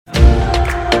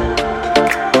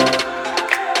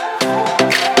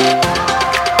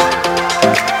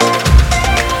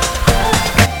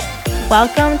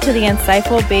Welcome to the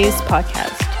Insightful Babes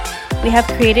podcast. We have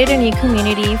created a new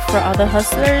community for all the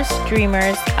hustlers,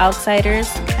 dreamers,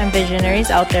 outsiders, and visionaries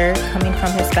out there coming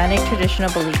from Hispanic traditional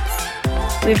beliefs.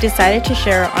 We've decided to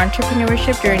share our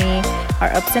entrepreneurship journey,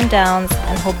 our ups and downs,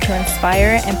 and hope to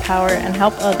inspire, empower, and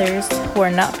help others who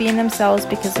are not being themselves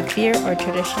because of fear or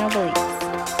traditional beliefs.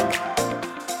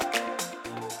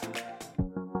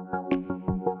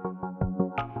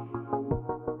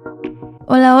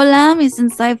 Hola, hola, mis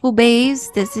insightful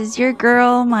babes. This is your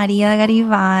girl, Maria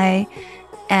Garibay,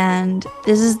 and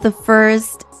this is the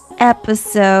first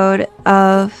episode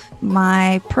of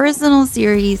my personal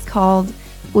series called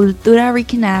Cultura,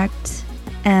 Reconnect.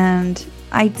 And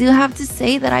I do have to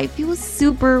say that I feel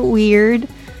super weird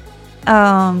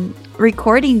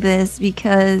recording this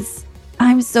because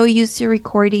I'm so used to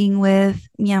recording with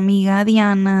mi amiga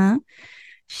Diana.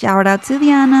 Shout out to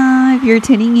Diana if you're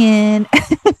tuning in.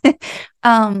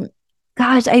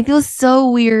 Gosh, I feel so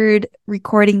weird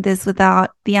recording this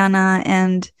without Diana,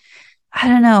 and I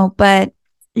don't know, but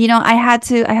I had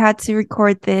to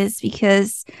record this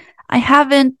because I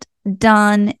haven't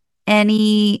done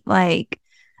any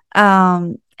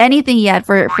anything yet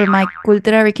for my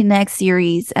Cultura Reconnect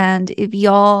series. And if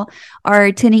y'all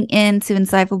are tuning in to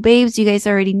Insightful Babes, you guys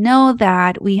already know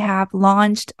that we have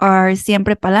launched our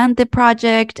Siempre Palante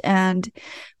project, and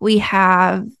we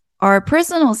have our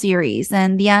personal series,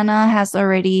 and Diana has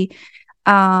already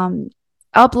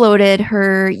uploaded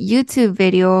her YouTube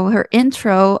video, her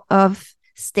intro of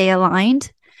Stay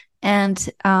Aligned, and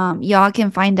y'all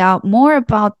can find out more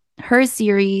about her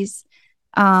series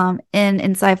in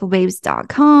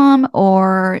insightfulbabes.com,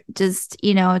 or just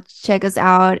check us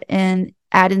out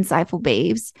at Insightful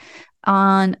Babes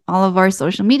on all of our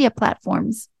social media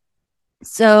platforms.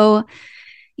 So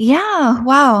yeah,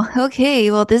 wow, okay,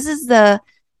 well, this is the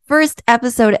first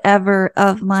episode ever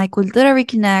of my Cultura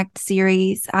Reconnect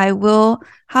series. I will,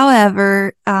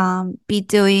 however, be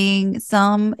doing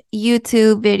some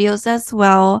YouTube videos as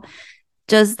well.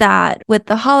 Just that with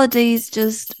the holidays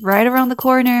just right around the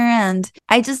corner, and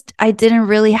I didn't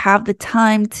really have the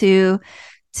time to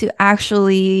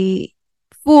actually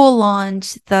full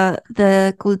launch the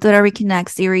Cultura Reconnect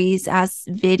series as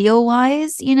video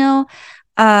wise,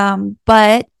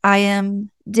 but I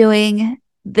am doing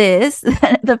this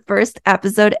the first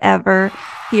episode ever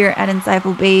here at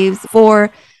Insightful Babes for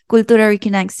Cultura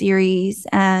Reconnect series.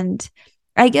 And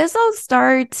I guess I'll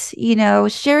start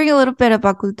sharing a little bit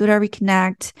about Cultura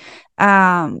Reconnect.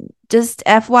 Just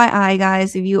FYI,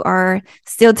 guys, if you are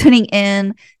still tuning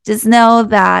in, just know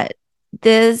that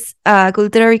this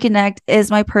Cultura Reconnect is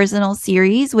my personal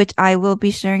series, which I will be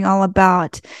sharing all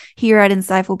about here at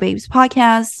Insightful Babes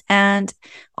podcast, and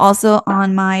also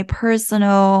on my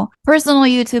personal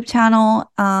YouTube channel.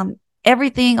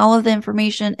 Everything, all of the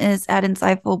information is at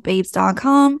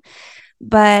insightfulbabes.com.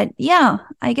 But yeah,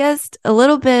 I guess a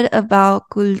little bit about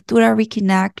Cultura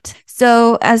Reconnect.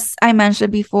 So as I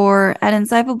mentioned before, at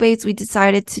Insightful Babes, we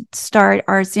decided to start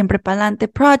our Siempre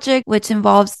Palante project, which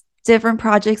involves different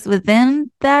projects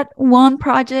within that one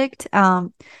project.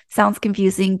 Sounds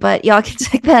confusing, but y'all can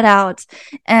check that out.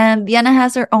 And Diana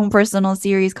has her own personal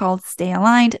series called Stay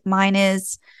Aligned. Mine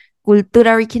is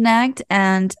Cultura Reconnect,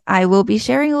 and I will be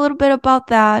sharing a little bit about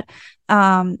that.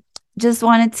 Just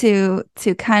wanted to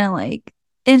kind of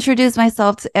introduce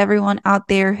myself to everyone out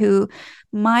there who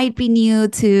might be new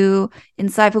to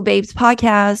Insightful Babes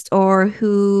podcast, or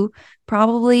who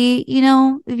probably,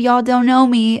 if y'all don't know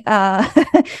me,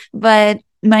 but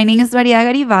my name is Maria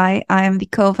Garibay. I am the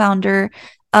co-founder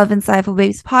of Insightful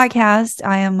Babes podcast.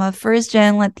 I am a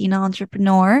first-gen Latina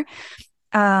entrepreneur,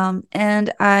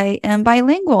 and I am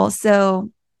bilingual. So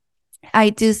I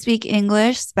do speak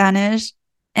English, Spanish,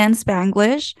 and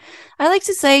Spanglish. I like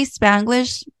to say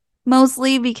Spanglish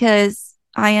mostly because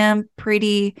I am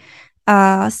pretty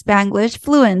Spanglish,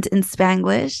 fluent in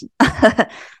Spanglish.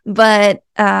 But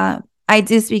I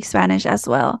do speak Spanish as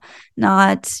well.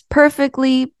 Not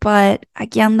perfectly, but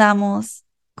aquí andamos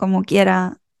como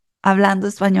quiera, hablando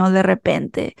español de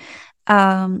repente.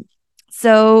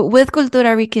 So with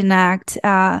Cultura Reconnect,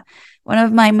 one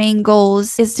of my main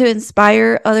goals is to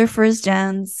inspire other first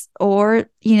gens, or,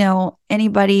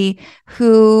 anybody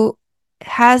who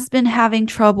has been having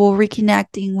trouble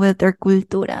reconnecting with their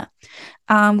cultura.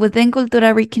 Within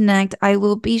Cultura Reconnect, I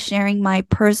will be sharing my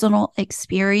personal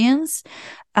experience.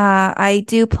 I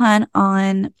do plan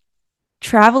on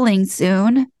traveling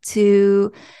soon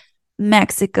to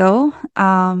Mexico.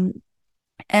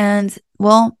 And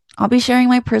well, I'll be sharing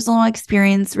my personal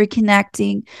experience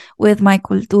reconnecting with my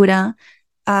cultura.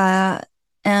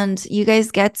 And you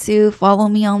guys get to follow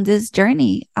me on this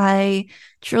journey. I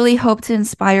truly hope to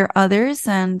inspire others,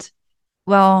 and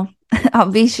well,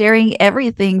 I'll be sharing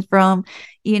everything from,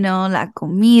 la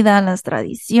comida, las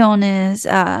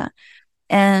tradiciones,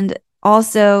 and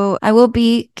also I will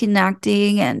be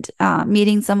connecting and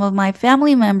meeting some of my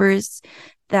family members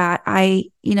that I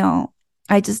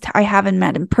haven't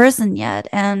met in person yet.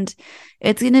 And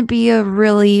it's going to be a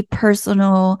really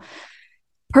personal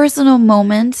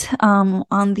moment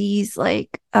on these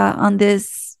on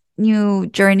this new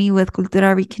journey with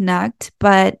Cultura Reconnect.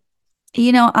 But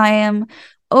I am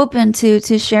open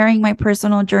to sharing my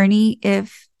personal journey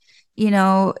if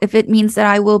it means that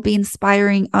I will be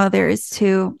inspiring others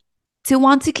to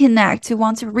want to connect, to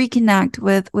want to reconnect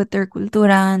with their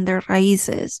cultura and their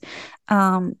raíces.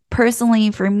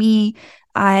 Personally, for me,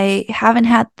 I haven't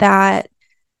had that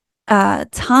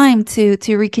time to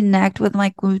reconnect with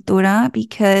my cultura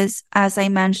because, as I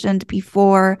mentioned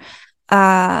before,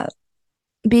 uh,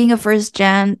 being a first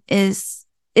gen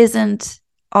isn't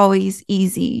always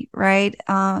easy, right?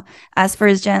 As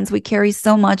first gens, we carry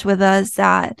so much with us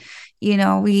that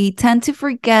we tend to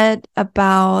forget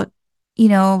about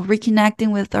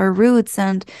reconnecting with our roots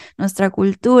and nuestra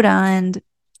cultura. And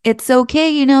it's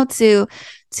okay,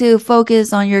 to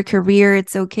focus on your career.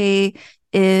 It's okay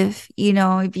if you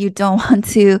don't want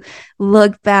to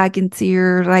look back into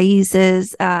your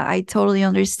raíces. I totally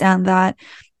understand that.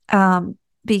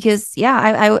 Because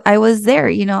yeah, I was there,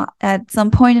 at some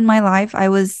point in my life. I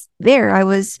was there. I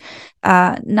was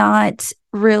not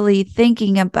really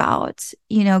thinking about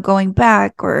going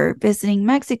back or visiting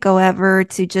Mexico ever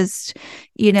to just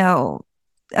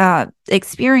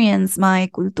experience my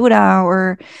cultura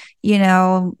or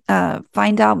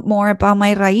find out more about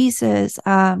my raíces.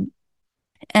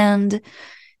 And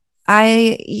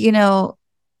I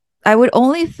I would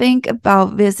only think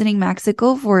about visiting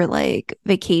Mexico for like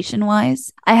vacation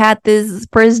wise. I had this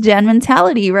first gen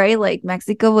mentality, right? Like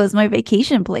Mexico was my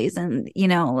vacation place. And,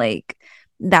 like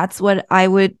that's what I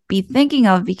would be thinking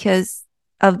of because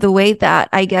of the way that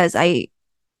I guess I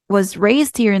was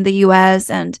raised here in the US.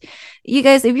 And you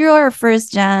guys, if you are a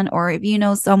first gen or if you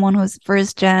know someone who's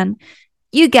first gen,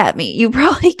 you get me. You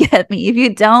probably get me. If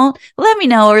you don't, let me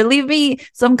know or leave me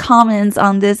some comments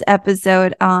on this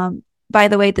episode. By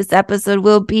the way, this episode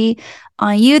will be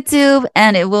on YouTube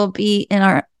and it will be in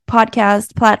our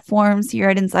podcast platforms here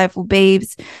at Insightful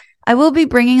Babes. I will be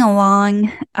bringing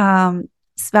along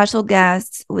special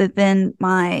guests within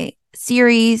my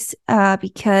series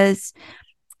because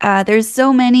there's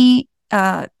so many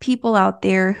people out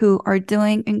there who are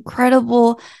doing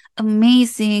incredible,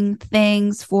 amazing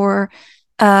things for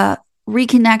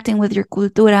reconnecting with your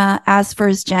cultura as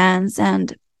first gens.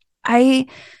 And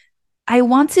I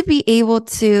want to be able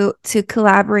to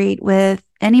collaborate with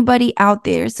anybody out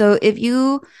there. So if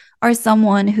you are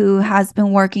someone who has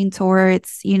been working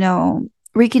towards,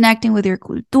 reconnecting with your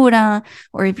cultura,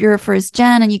 or if you're a first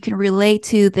gen and you can relate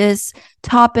to this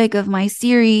topic of my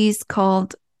series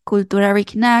called Cultura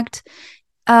Reconnect,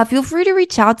 feel free to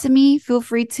reach out to me. Feel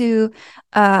free to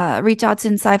reach out to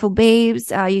Insightful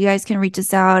Babes. You guys can reach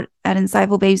us out at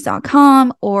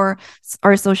insightfulbabes.com or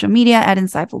our social media at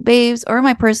Insightful Babes or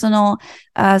my personal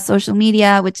social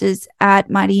media, which is at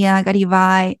Maria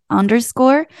Garibay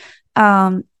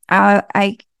 _.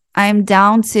 I'm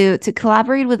down to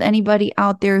collaborate with anybody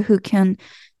out there who can,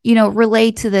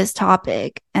 relate to this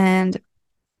topic. And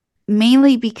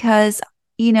mainly because,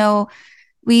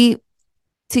 we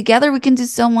together we can do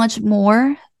so much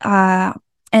more.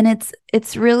 And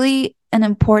it's really an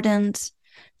important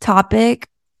topic.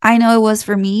 I know it was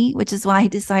for me, which is why I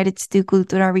decided to do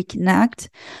Cultura Reconnect.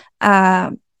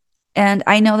 And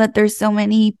I know that there's so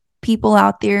many people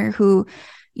out there who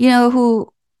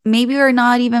maybe are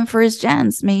not even first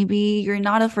gens. Maybe you're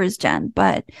not a first gen,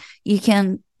 but you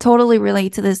can totally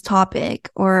relate to this topic,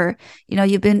 or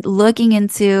you've been looking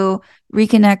into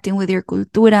reconnecting with your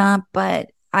cultura, but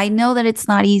I know that it's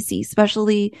not easy,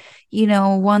 especially,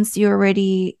 once you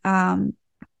already,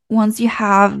 once you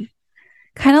have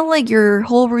kind of like your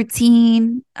whole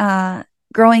routine,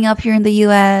 growing up here in the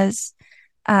US.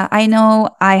 I know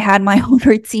I had my own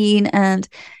routine and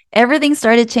everything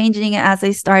started changing as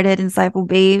I started Insightful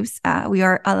Babes. We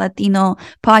are a Latino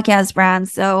podcast brand,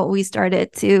 so we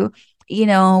started to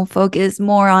focus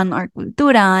more on our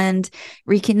cultura and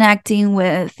reconnecting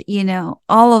with,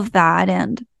 all of that.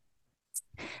 And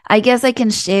I guess I can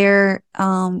share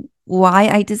why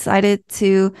I decided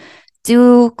to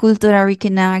do Cultura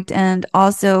Reconnect. And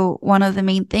also one of the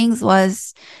main things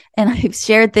was, and I've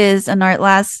shared this in our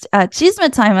last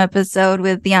Chisme Time episode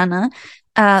with Diana,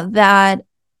 that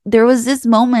there was this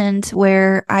moment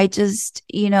where I just,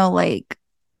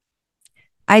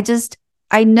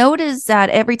 I noticed that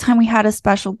every time we had a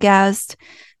special guest,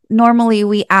 normally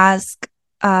we ask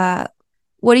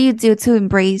what do you do to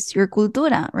embrace your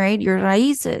cultura, right? Your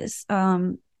raíces.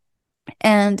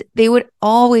 And they would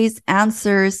always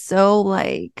answer so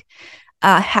like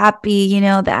happy,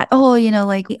 that, oh,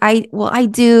 like I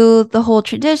do the whole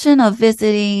tradition of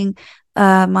visiting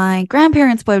my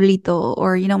grandparents' pueblito,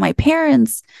 or my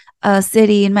parents'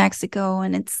 city in Mexico,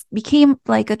 and it's became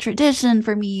like a tradition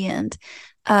for me. And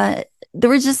there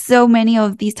were just so many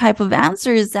of these type of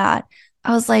answers that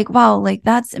I was like, wow, like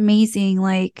that's amazing.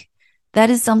 Like that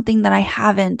is something that I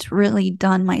haven't really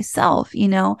done myself,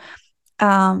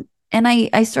 and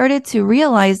I started to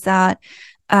realize that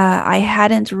I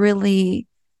hadn't really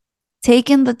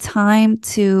taken the time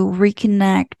to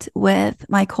reconnect with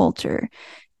my culture.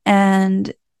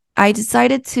 And I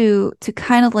decided to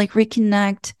kind of like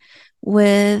reconnect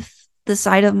with the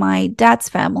side of my dad's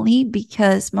family,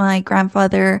 because my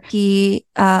grandfather, he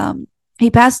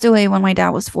passed away when my dad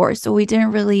was 4, so we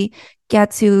didn't really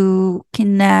get to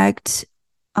connect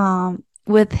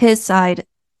with his side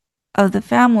of the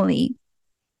family.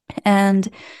 And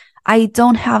I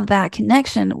don't have that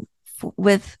connection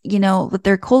with with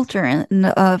their culture and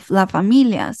of La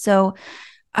Familia. So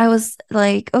I was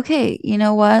like, okay, you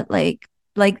know what? Like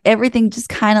everything just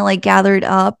kind of like gathered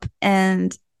up,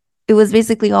 and it was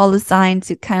basically all designed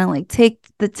to kind of like take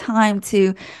the time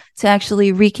to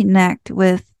actually reconnect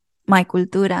with my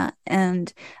cultura.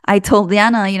 And I told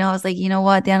Diana, I was like, you know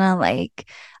what, Diana, like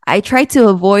I tried to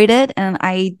avoid it, and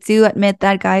I do admit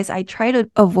that, guys, I tried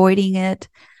avoiding it.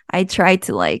 I tried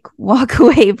to like walk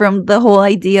away from the whole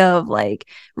idea of like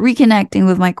reconnecting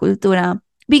with my cultura,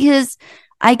 because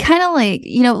I kind of like,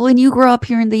 when you grow up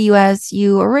here in the US,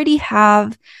 you already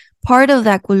have part of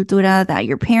that cultura that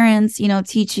your parents,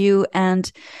 teach you. And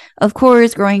of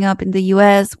course, growing up in the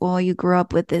US, well, you grew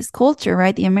up with this culture,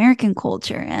 right? The American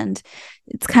culture. And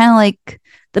it's kind of like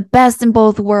the best in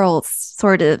both worlds,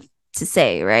 sort of to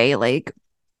say, right? Like,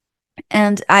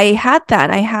 and I had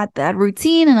that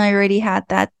routine, and I already had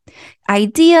that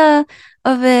idea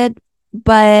of it.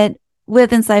 But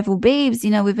with Insightful Babes,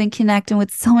 we've been connecting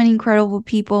with so many incredible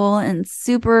people and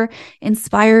super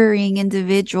inspiring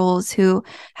individuals who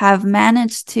have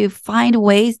managed to find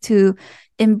ways to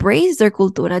embrace their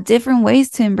cultura, different ways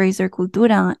to embrace their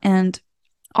cultura. And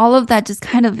all of that just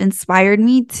kind of inspired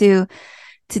me to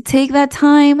take that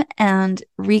time and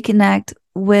reconnect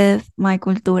with my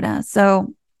cultura.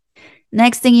 So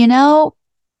next thing you know,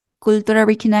 Cultura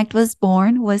Reconnect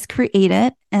was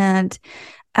created, and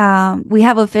we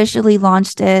have officially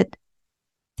launched it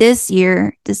this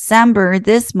year, this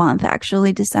month,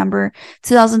 actually, December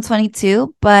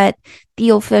 2022. But the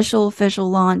official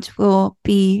launch will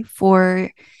be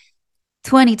for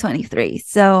 2023.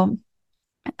 So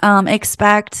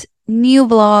expect new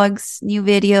vlogs, new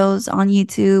videos on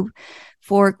YouTube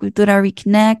for Cultura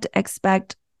Reconnect.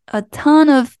 Expect a ton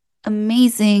of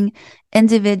amazing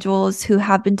individuals who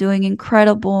have been doing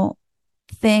incredible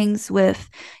things with,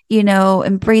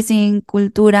 embracing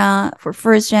cultura for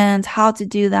first gens, how to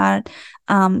do that.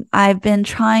 I've been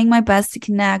trying my best to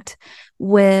connect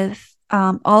with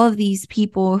all of these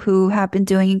people who have been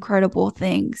doing incredible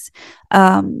things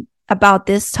about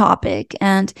this topic.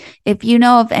 And if you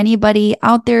know of anybody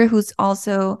out there who's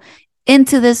also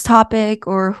into this topic,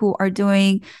 or who are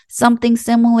doing something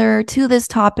similar to this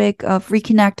topic of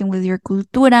reconnecting with your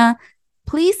cultura,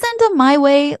 please send them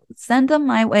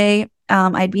my way.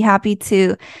 I'd be happy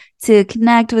to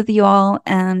connect with you all,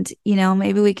 and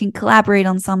maybe we can collaborate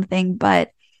on something.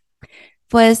 But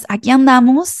pues aquí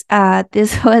andamos.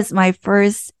 This was my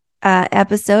first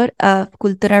episode of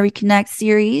Cultura Reconnect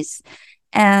series,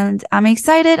 and I'm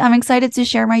excited to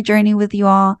share my journey with you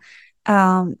all.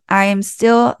 I am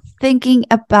still thinking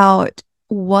about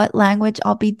what language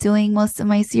I'll be doing most of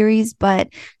my series, but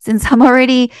since I'm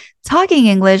already talking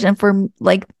English, and for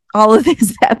like all of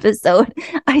this episode,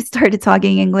 I started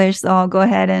talking English, so I'll go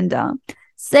ahead and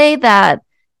say that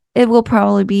it will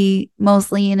probably be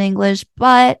mostly in English.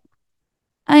 But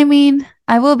I mean,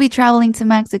 I will be traveling to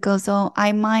Mexico, so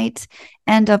I might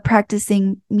end up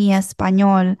practicing mi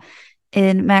español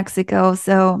in Mexico.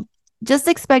 So just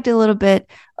expect a little bit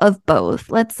of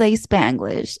both. Let's say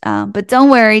Spanglish. But don't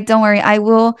worry. I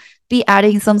will be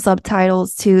adding some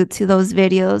subtitles to those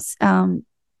videos,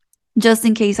 just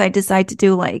in case I decide to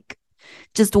do like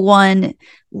just one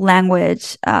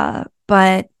language.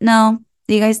 But no,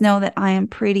 you guys know that I am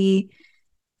pretty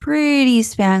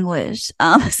Spanglish.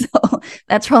 So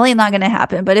that's probably not going to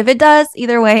happen. But if it does,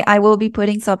 either way, I will be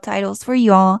putting subtitles for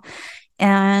y'all.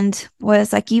 And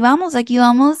pues aquí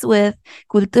vamos with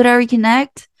Cultura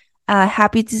Reconnect.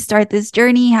 Happy to start this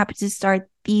journey, happy to start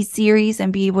these series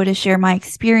and be able to share my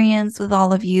experience with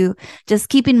all of you. Just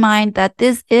keep in mind that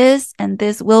this is and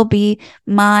this will be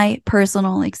my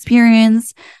personal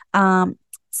experience.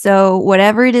 So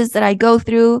whatever it is that I go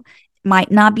through might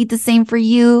not be the same for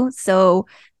you. So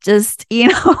just,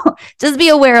 just be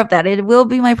aware of that. It will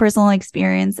be my personal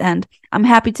experience, and I'm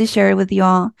happy to share it with you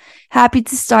all. Happy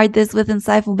to start this with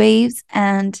Insightful Babes,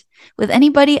 and with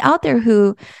anybody out there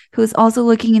who's also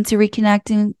looking into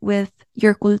reconnecting with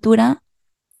your cultura.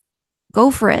 Go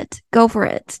for it.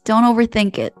 Don't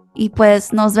overthink it. Y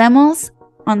pues nos vemos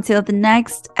until the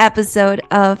next episode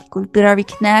of Cultura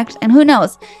Reconnect. And who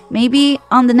knows, maybe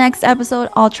on the next episode,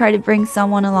 I'll try to bring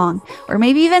someone along. Or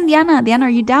maybe even Diana. Diana, are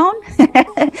you down?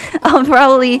 I'll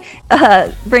probably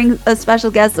bring a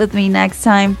special guest with me next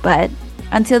time. But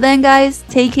until then, guys,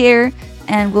 take care.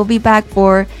 And we'll be back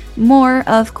for more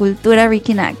of Cultura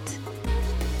Reconnect.